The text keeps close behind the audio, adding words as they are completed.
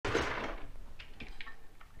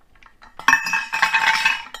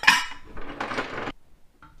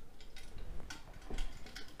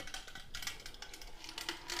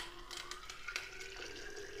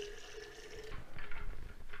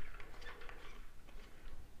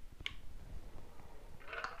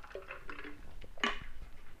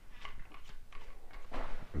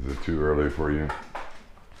too early for you.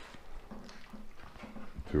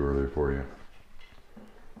 Too early for you.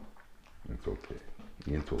 It's okay.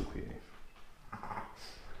 It's okay.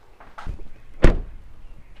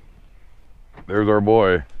 There's our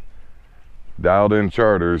boy. Dialed in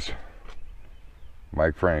Charters.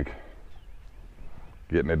 Mike Frank.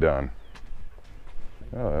 Getting it done.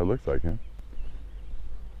 Oh, it looks like him.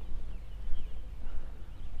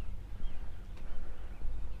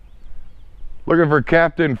 Looking for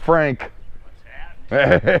Captain Frank.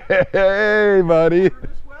 Hey, buddy.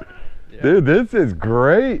 Yeah. Dude, this is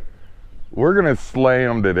great. We're gonna slay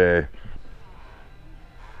him today.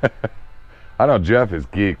 I know Jeff is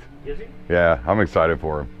geeked. Is he? Yeah, I'm excited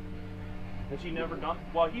for him. Has he never done?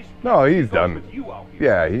 Well, he's done with you out here.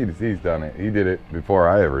 Yeah, he's done it. He did it before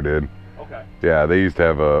I ever did. Okay. Yeah, they used to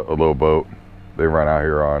have a little boat they run out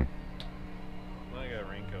here on. Well, I got a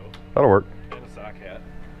raincoat. That'll work. And a sock hat.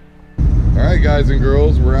 All right, guys and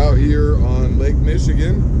girls, we're out here on Lake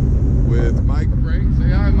Michigan with Mike Frank. Say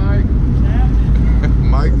hi, Mike.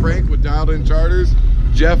 Mike Frank with Dialed In Charters.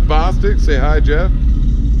 Jeff Bostic. Say hi, Jeff.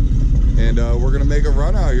 And we're gonna make a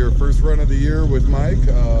run out here. First run of the year with Mike.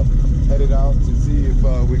 Headed out to see if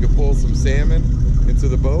we can pull some salmon into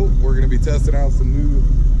the boat. We're gonna be testing out some new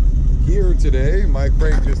gear today. Mike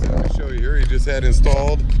Frank just let me show you here. He just had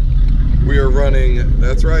installed. We are running,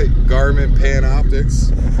 that's right, Garmin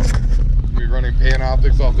Panoptics. We're running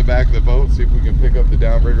Panoptics off the back of the boat. See if we can pick up the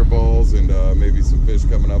downrigger balls and maybe some fish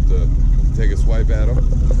coming up to take a swipe at them.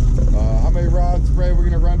 How many rods spray we're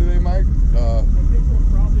gonna run today, Mike? I think we'll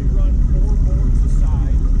probably run 4 boards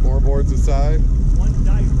aside. 4 boards aside. 1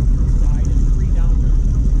 diver per side and 3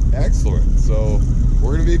 downriggers. Excellent. So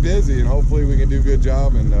we're gonna be busy and hopefully we can do a good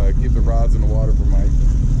job and keep the rods in the water for Mike.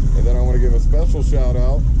 And then I want to give a special shout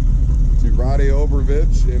out to Roddy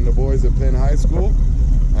Obervich and the boys at Penn High School.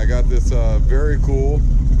 I got this very cool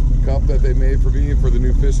cup that they made for me for the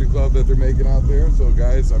new fishing club that they're making out there. So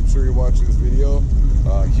guys, I'm sure you're watching this video.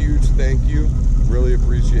 Huge thank you. Really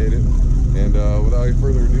appreciate it. And without any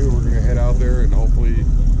further ado, we're gonna head out there and hopefully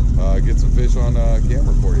get some fish on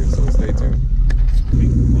camera for you. So stay tuned.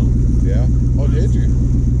 Yeah? Oh, did you?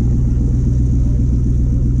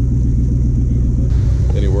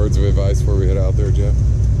 Any words of advice before we head out there, Jeff?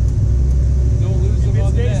 Don't lose them. If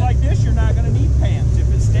it stays like this, you're not going to need pants. If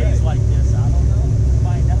it stays like this, I don't know. We'll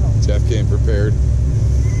find out. Jeff came prepared.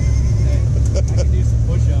 Hey, I can do some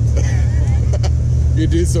push-ups. You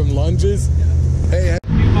do some lunges? Hey.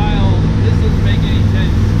 2 mile, this doesn't make any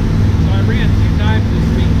sense. So I ran 2 times this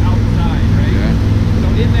week outside, right? Yeah. So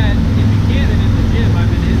in Buchanan in the gym, I've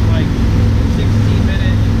been in like 16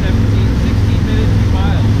 minutes, 16 minutes, 2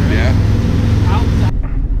 miles, right? Yeah. Outside.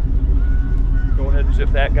 Go ahead and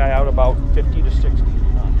zip that guy out about 50 to 60.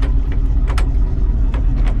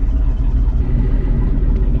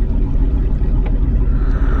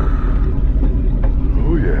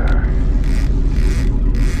 Oh yeah.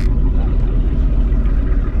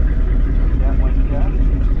 That one down.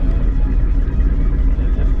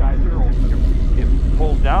 And this guy here will it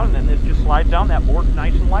pulls down and then it just slides down. That board's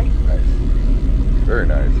nice and light. Nice. Very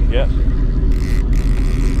nice. Yes.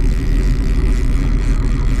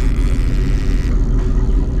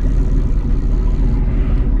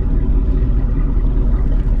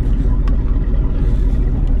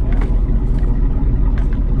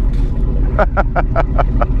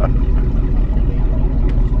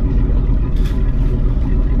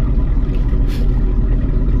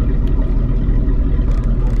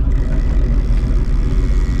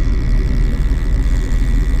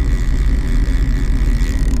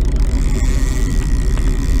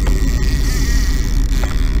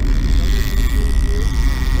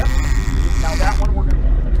 Now that one we're gonna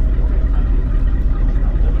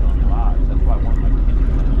limit on the rods. That's why I want my kids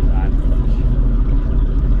to come inside.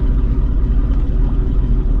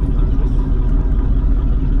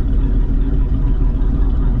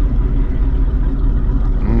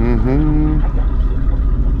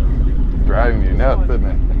 Driving you nuts, isn't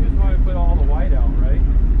it? Here's why I put all the white out, right?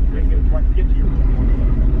 Get to your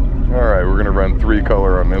All right, we're gonna run 3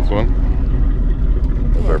 color on this one.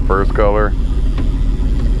 That's our first color.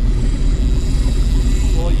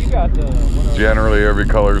 Well, you got the one. Generally, every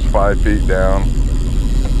color is 5 feet down.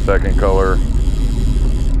 Second color.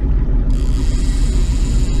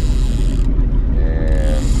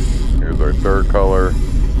 And here's our third color.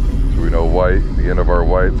 So we know white, the end of our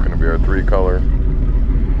white is gonna be our 3 color.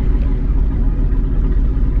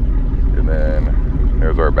 And then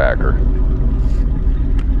there's our backer.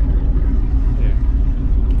 Yeah.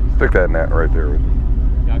 Stick that net right there.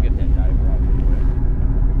 I'll get that diver out.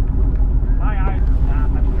 My eyes are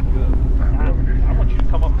not good. I want you to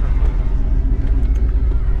come up here.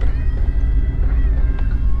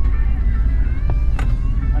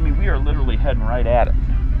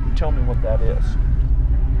 that is.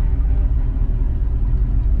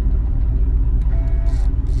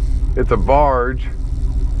 It's a barge,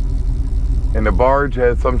 and the barge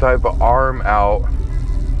has some type of arm out.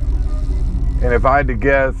 And if I had to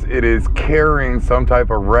guess, it is carrying some type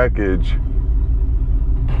of wreckage.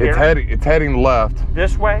 It's heading left.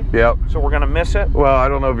 This way? Yep. So we're gonna miss it? Well, I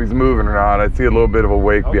don't know if he's moving or not. I see a little bit of a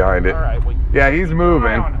wake behind it. All right. Yeah, he's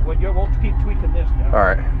moving. We'll keep tweaking this down. All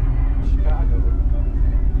right. Chicago.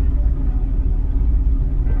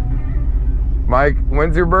 Mike,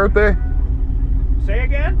 when's your birthday? Say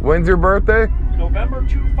again? When's your birthday? November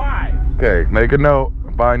 25. Okay, make a note.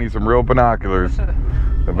 I'm buying you some real binoculars.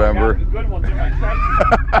 November. I got the good ones in my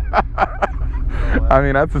truck. I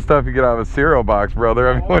mean, that's the stuff you get out of a cereal box, brother.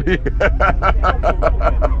 I mean, what do you...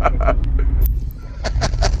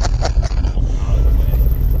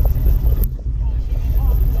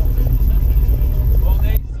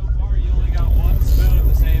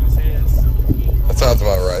 That sounds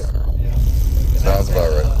about right. Sounds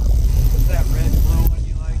about right. What's that red blue one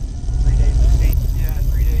you like? 3 days of sea. Yeah,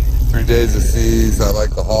 3 days. 3 days of seas. I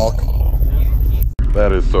like the hawk.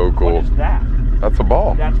 That is so cool. What is that? That's a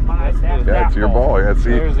ball. That's my. That's Yeah, it's your ball. Yeah, see.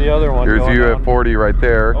 There's the other one. Here's going you on. at 40 right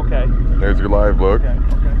there. Okay. There's your live look. Okay.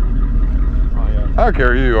 Oh, yeah. I don't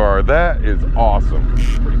care who you are. That is awesome.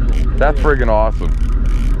 Pretty cool. That's friggin' awesome.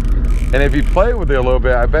 And if you play with it a little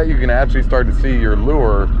bit, I bet you can actually start to see your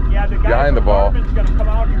lure Yeah, the guy behind the from ball. Garmin's gonna come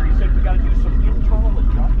out here. He said we gotta do some internal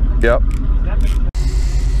adjustments. Yep. That makes sense.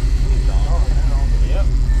 Yep.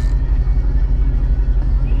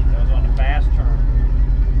 That was on the fast turn.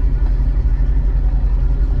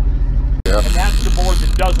 Yeah. And that's the board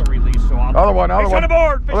that doesn't release, so I'm... Other one, other Fish one. on the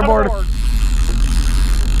board! Fish Other on the board. board!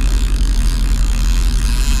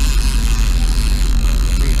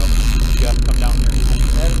 You have to come down here.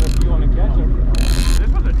 If you want to catch them. This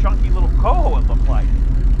was a chunky little coho, it looked like. I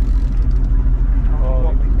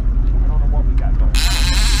don't know what we got going.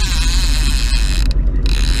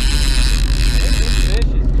 This fish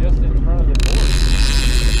is just in front of the board.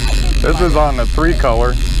 This is on the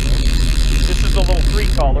 3-color. This is a little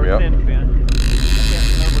 3-color, Yep. thin fin. I can't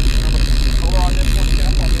remember the color on this one,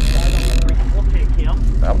 Jeff, on this side. We'll take him.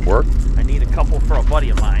 That'll work. I need a couple for a buddy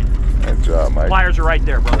of mine. Good job, Mike. Pliers are right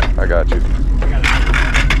there, brother. I got you. I got it.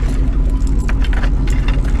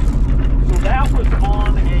 So that was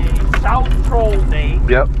on a South Troll day.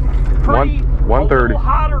 Yep. Pretty, 130. A little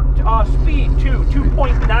hotter speed too,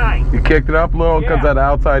 2.9. You kicked it up a little because Yeah. that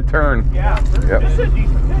outside turn. Yeah. Yep. This is a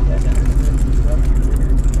decent fish.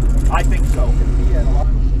 I think so.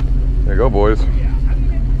 There you go, boys. Yeah.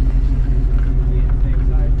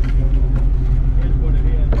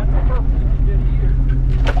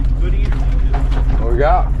 Good eater. What we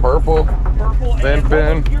got? Purple, Purple Thin and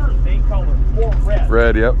fin. Yours, same color. Or red.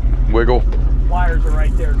 red, yep. Wiggle. Pliers are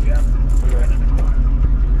right there, Jeff.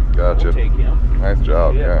 Gotcha. We'll take him. Nice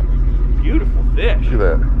job, yeah. Beautiful fish. Look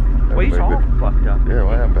at that. Well, he's all fucked up. Yeah,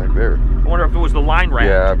 what happened back there? I wonder if it was the line wrap.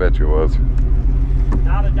 Yeah, I bet you it was.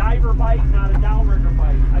 Not a diver bite, not a downrigger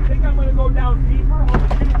bite. I think I'm going to go down deeper on the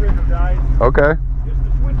two rigger, guys, Okay. just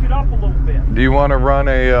to switch it up a little bit. Do you want to run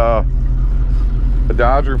a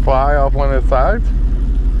Dodger fly off one of the sides?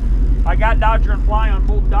 I got Dodger and Fly on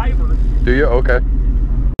both divers. Do you? Okay.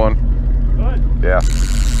 One. Good. Yeah.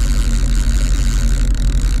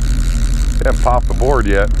 Haven't popped the board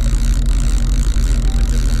yet. He's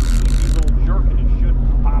a little jerk and he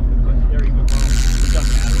shouldn't pop it, but there you go. It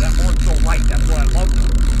doesn't matter. That board's so light. That's what I love them.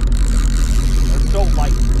 They're so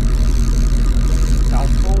light.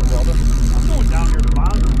 South Pole, brother. I'm going down here to the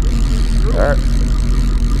bottom. All right.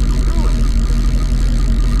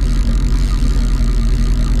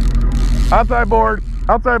 Outside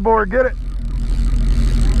board, get it.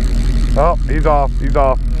 Oh, he's off, he's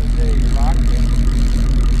off.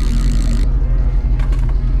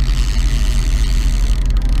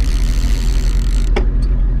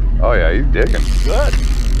 Oh yeah, he's digging. Good.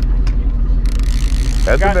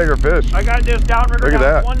 That's a bigger fish. I got this downrigger Look at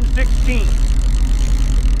that. 116.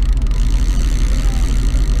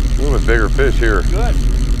 Ooh, a bigger fish here. Good.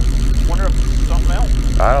 Wonder if it's something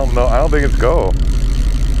else. I don't know. I don't think it's Coho. What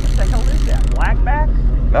the hell is that? Blackback?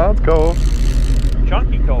 No, it's Coho.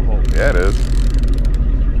 Chunky Coho. Yeah, it is.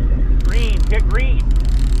 Green. Get green.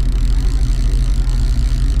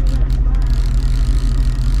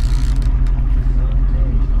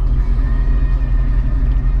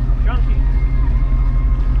 Chunky.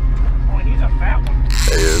 Oh, he's a fat one.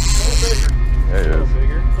 He is. Yeah, he is.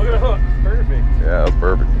 Look at the hook. Perfect. Yeah, that's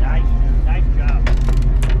perfect. Nice. Nice job.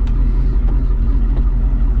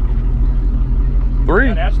 3.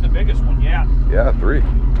 Yeah, that's the biggest one, yeah. Yeah, 3.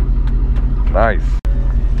 Nice.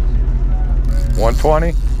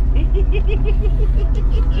 120.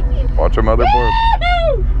 Watch a motherboard.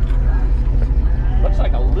 Looks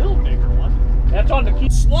like a little bigger one. That's on the key.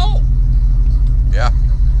 Slow. Yeah.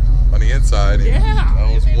 On the inside. Yeah.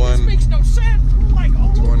 That was This one. makes no sense. We're like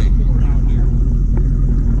all 20. over the board out here.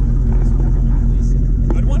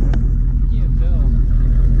 Good one? Can't tell.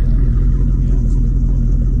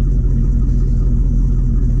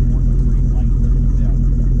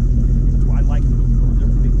 That's why I like them. They're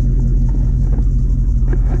pretty.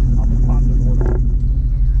 I'll pop the board off.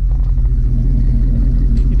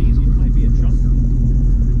 Take it easy. It might be a chunker.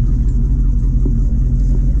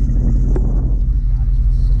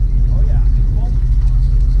 Oh yeah.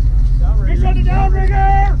 Downrigger. Shut it down,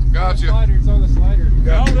 rigger! Gotcha. Slider, it's on the slider.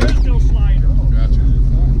 No, there's no slider. Gotcha.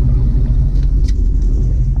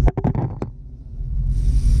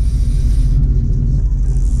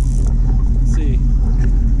 Let's see.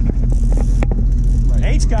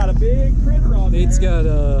 Nate's got a big critter on Nate's there. got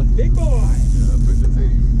a. Big boy. Yeah, that's what you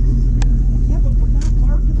think. Yeah, but we're not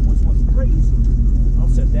marking was what's crazy. I'll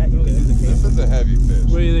set that. You can do the This camera. is a heavy fish.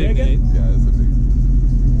 What do you think, Big Nate? Yeah, it's a big.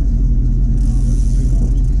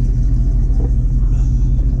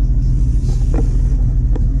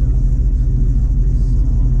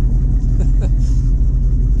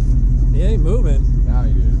 He ain't moving. Now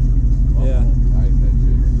he is. Yeah. Nice head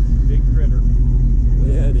shake. Big critter.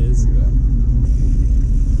 Yeah, it is. Look at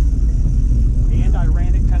that. And I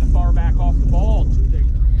ran it kind of far back off the ball too. They,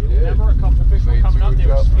 Yeah. remember a couple fish were Made coming two up, they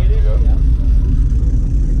were adjustments, skidding. yeah. Yeah.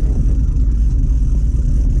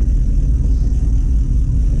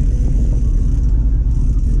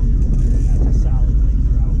 That's a solid lake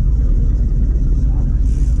trout. Solid.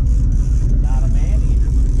 Not a man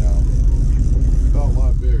eater. No. Felt a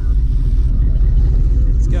lot bigger.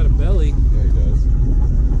 He's got a belly. Yeah, he does.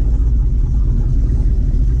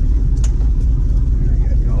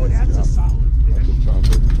 Oh, that's a solid That's fish. a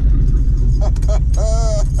chunker.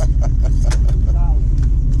 Solid.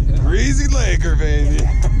 Yeah. Greasy Laker, baby.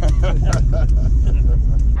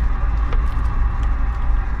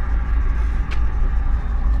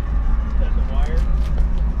 That's a wire.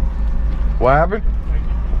 What happened?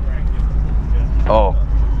 Oh,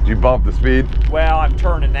 did you bump the speed? Well, I'm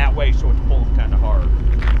turning that way, so it's pulling kind of hard.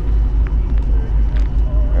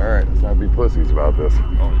 All right, let's not be pussies about this.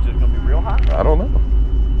 Oh, is it gonna be real hot? I don't know.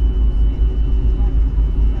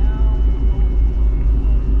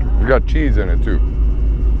 We got cheese in it too.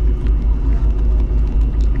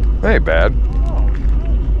 Ain't bad.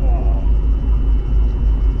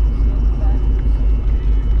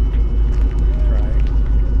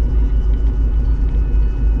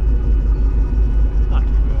 Not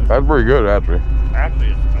too good. That's pretty good, actually.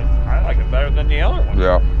 Actually, I like it better than the other one.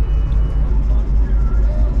 Yeah.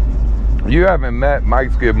 You haven't met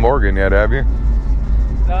Mike Skip Morgan yet, have you?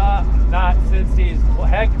 Not since he's. Well,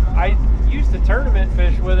 heck, I used to tournament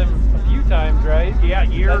fish with him a few times, right? Yeah,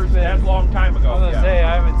 years. That's a long time I ago. was gonna Yeah. say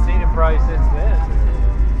I haven't seen him probably since then.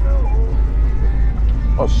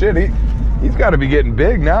 Oh shit, he's got to be getting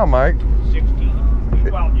big now, Mike.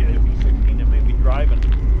 16. Well, yeah, it'd be 16 and maybe driving.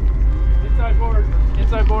 Inside board.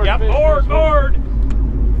 Inside board. Yep, fish, board, fish, fish. board.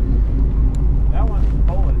 That one's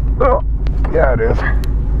pulling. Oh, yeah, it is.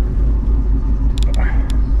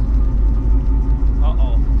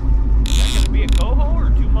 Uh-oh. Is that going to be a coho or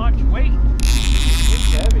too much weight?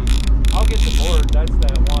 It's heavy. I'll get the board. That's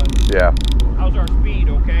that one. Yeah. How's our speed,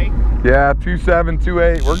 okay? Yeah, 2.7,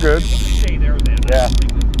 2.8. We're good. We'll just stay there then. Yeah. I don't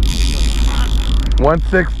think it's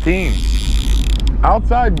 116.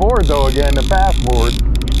 Outside board though, again, the fast board.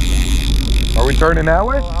 Are we turning that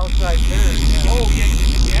way? Oh, outside turn. Yeah. Oh, yeah.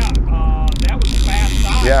 That was fast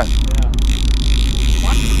side. Yeah.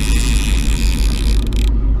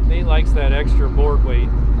 Nate likes that extra board weight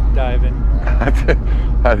diving. I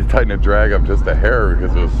had to tighten the drag up just a hair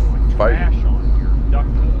because it was fighting. Smash on your duck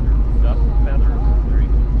feather. There you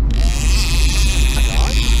go.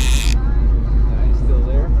 He's still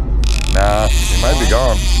there. Nah, he might be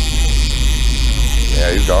gone.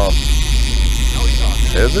 Yeah, he's gone. No, he's on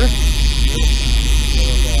there. Is he?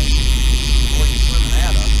 Before he's swimming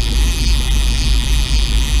at us.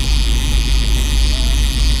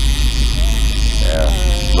 Yeah,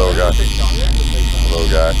 little guy. Fish on there. Little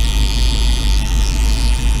guy.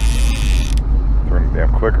 Turn the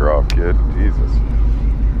damn clicker off, kid. Jesus.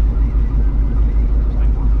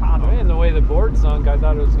 Man, the way the board sunk, I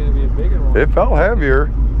thought it was going to be a bigger one. It felt heavier.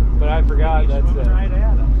 But I forgot He's that's swimming right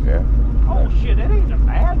at us. Yeah. Oh shit, that ain't a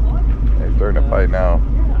bad one. He's starting to fight now.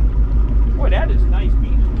 Yeah. Boy, that is nice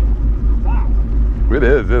beef. Wow. It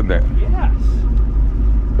is, isn't it? Yes.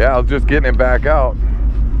 Yeah, I was just getting it back out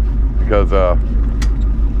because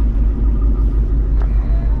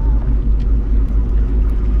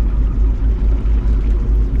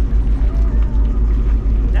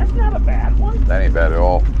ain't bad at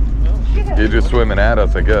all. Well, shit. He's just swimming at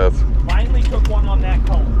us, I guess. Finally took one on that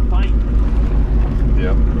cone. Finally.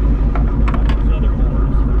 Yep. Those other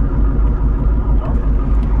boards.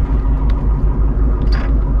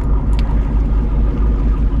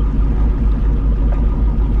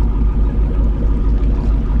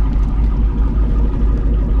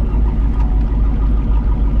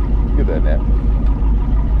 Look at that net.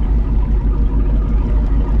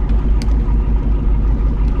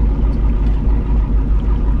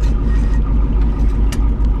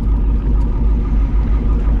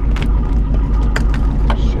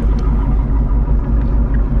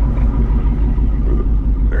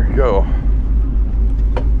 Go.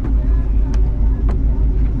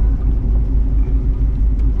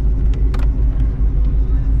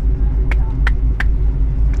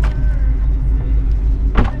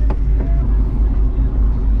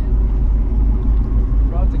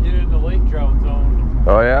 About to get in the lake trout zone.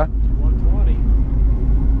 Oh yeah?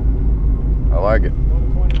 120. I like it.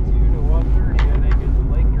 122 to 130, I think, is the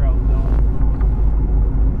lake trout zone.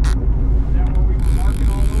 Is that where we were marking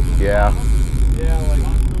all those? Yeah. Yeah, like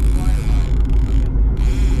on some fire line.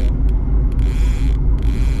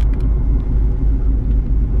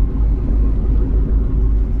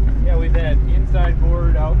 Yeah, we've had inside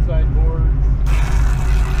board, outside boards.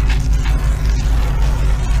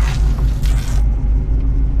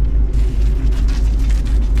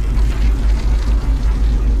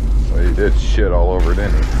 Well, he did shit all over it,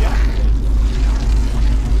 didn't he? Yeah.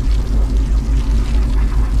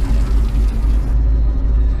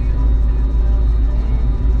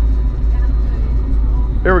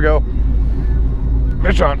 Here we go.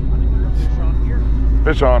 Fish on. Fish on here.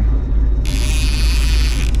 Fish on.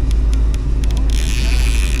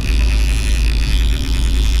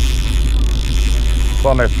 It's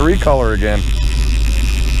on their 3 color again.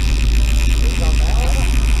 Fish on that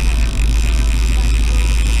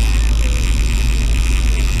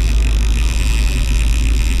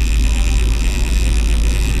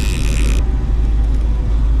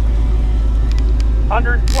one.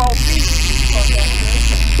 $112 feet.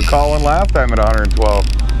 We caught one last time at 112.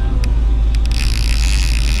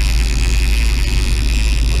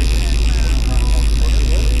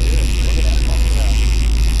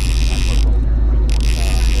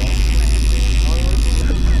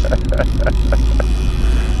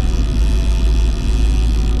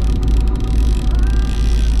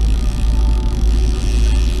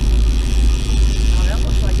 That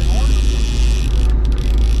looks like an orange.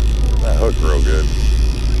 That hooked real good.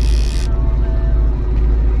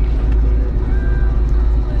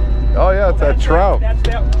 Oh yeah, it's that trout. That's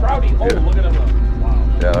that trouty. Oh, Yeah. look at him.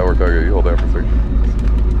 Wow. Yeah, that worked out good. You hold that for a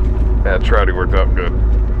second. That trouty worked out good.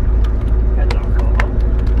 Heads up,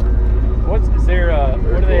 Coho. Is there,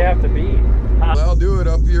 what do they have to be? Well, I'll do it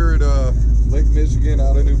up here at Lake Michigan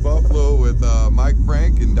out of New Buffalo with Mike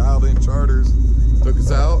Frank and Dialed In Charters. Took us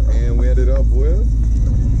out and we ended up with, I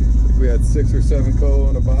think we had 6 or 7 Coho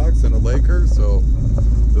in a box and a Laker, so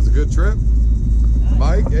it was a good trip.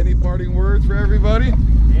 Mike, any parting words for everybody?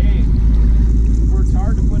 Hey, we worked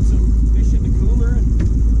hard to put some fish in the cooler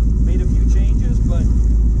and made a few changes, but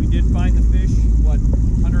we did find the fish,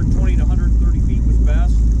 120 to 130 feet was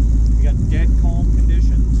best. We got dead calm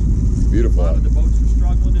conditions. Beautiful. A lot of the boats were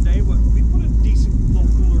struggling today, but we put a decent little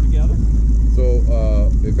cooler together. So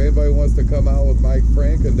if anybody wants to come out with Mike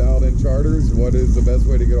Frank and Dialed In Charters, what is the best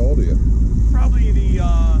way to get a hold of you? Probably the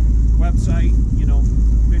website, you know,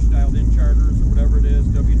 Fish Dialed In Charters or whatever it is,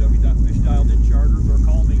 www.fishdialedInCharters, or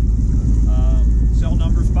call me. Cell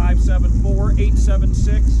number's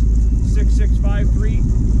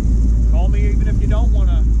 574-876-6653. Call me even if you don't want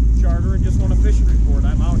to charter and just want a fishing report.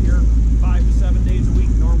 I'm out here 5 to 7 days a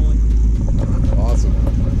week normally. Awesome.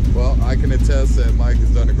 Well, I can attest that Mike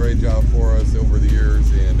has done a great job for us over the years,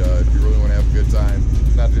 and if you really want to have a good time,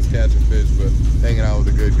 not just catching fish, but hanging out with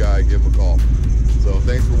a good guy, give him a call. So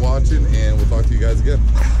thanks for watching, and we'll talk to you guys again.